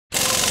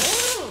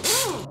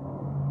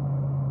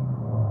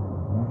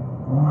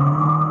So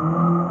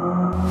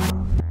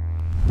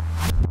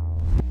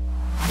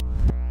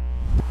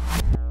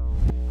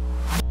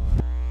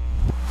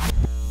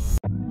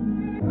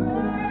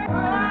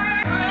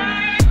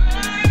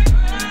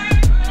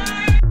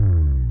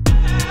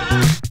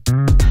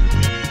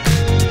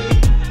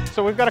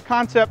we've got a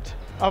concept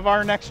of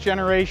our next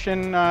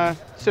generation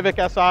Civic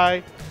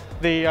Si,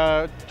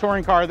 the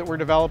touring car that we're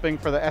developing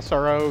for the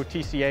SRO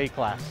TCA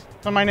class.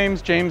 So my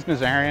name's James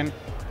Nazarian.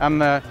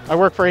 I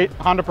work for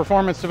Honda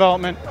Performance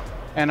Development,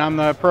 and I'm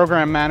the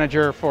program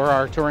manager for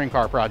our touring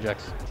car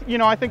projects. You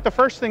know, I think the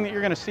first thing that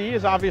you're going to see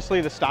is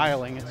obviously the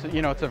styling.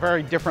 It's a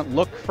very different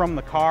look from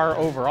the car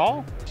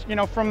overall. You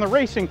know, from the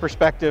racing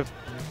perspective,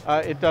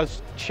 it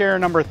does share a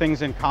number of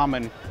things in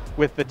common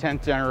with the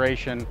 10th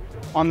generation,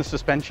 on the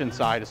suspension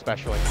side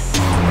especially.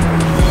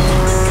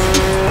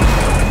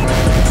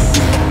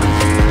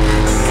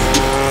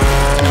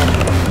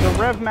 The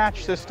rev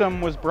match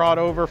system was brought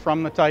over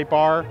from the Type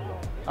R,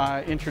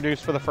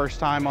 introduced for the first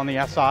time on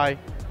the Si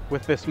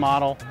with this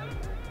model.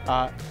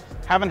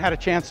 Haven't had a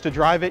chance to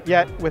drive it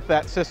yet with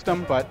that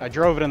system, but I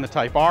drove it in the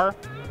Type R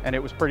and it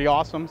was pretty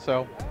awesome,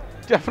 so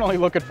definitely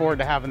looking forward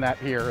to having that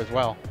here as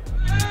well.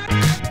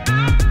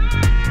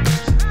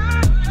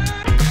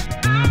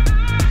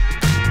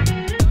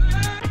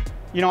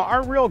 You know,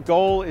 our real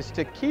goal is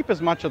to keep as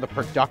much of the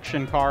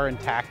production car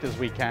intact as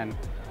we can.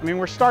 I mean,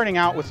 we're starting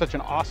out with such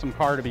an awesome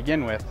car to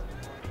begin with,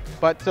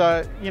 but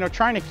you know,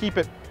 trying to keep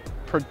it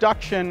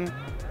production,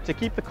 to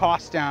keep the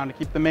costs down, to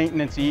keep the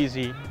maintenance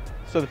easy,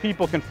 so that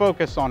people can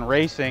focus on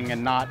racing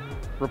and not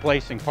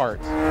replacing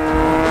parts.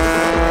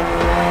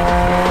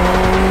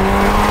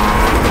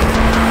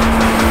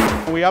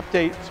 We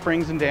update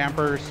springs and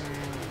dampers,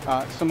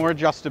 some more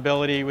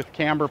adjustability with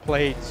camber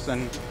plates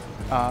and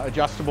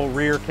adjustable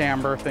rear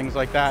camber, things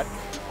like that,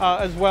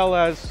 as well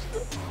as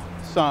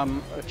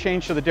some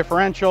change to the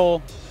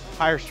differential,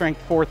 higher strength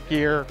fourth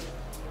gear,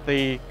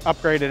 the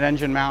upgraded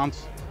engine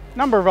mounts, a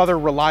number of other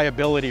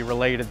reliability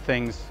related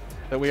things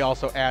that we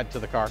also add to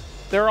the car.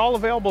 They're all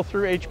available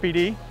through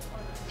HPD,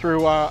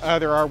 through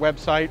either our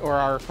website or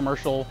our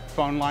commercial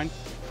phone line.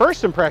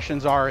 First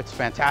impressions are it's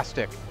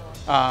fantastic.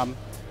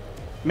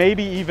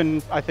 Maybe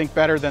even, I think,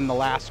 better than the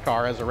last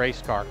car as a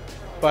race car.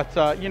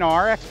 But you know,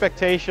 our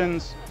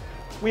expectations,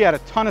 we had a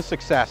ton of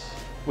success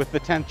with the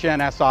 10th Gen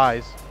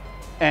SIs,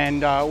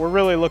 and we're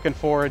really looking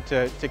forward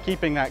to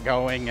keeping that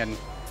going. And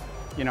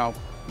you know,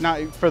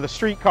 for the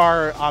street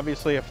car,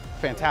 obviously a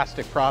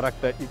fantastic product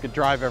that you could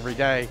drive every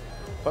day,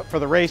 but for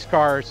the race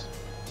cars,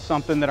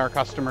 something that our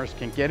customers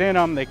can get in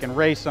them, they can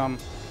race them,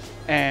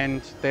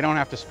 and they don't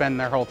have to spend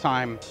their whole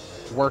time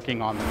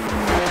working on them.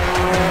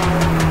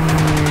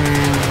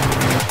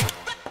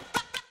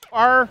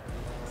 Our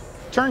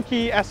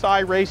turnkey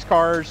SI race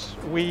cars,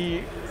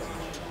 we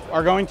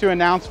are going to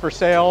announce for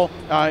sale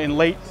in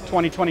late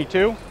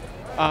 2022.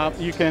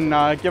 You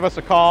can give us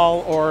a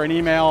call or an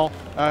email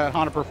at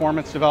Honda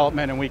Performance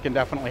Development, and we can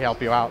definitely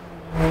help you out.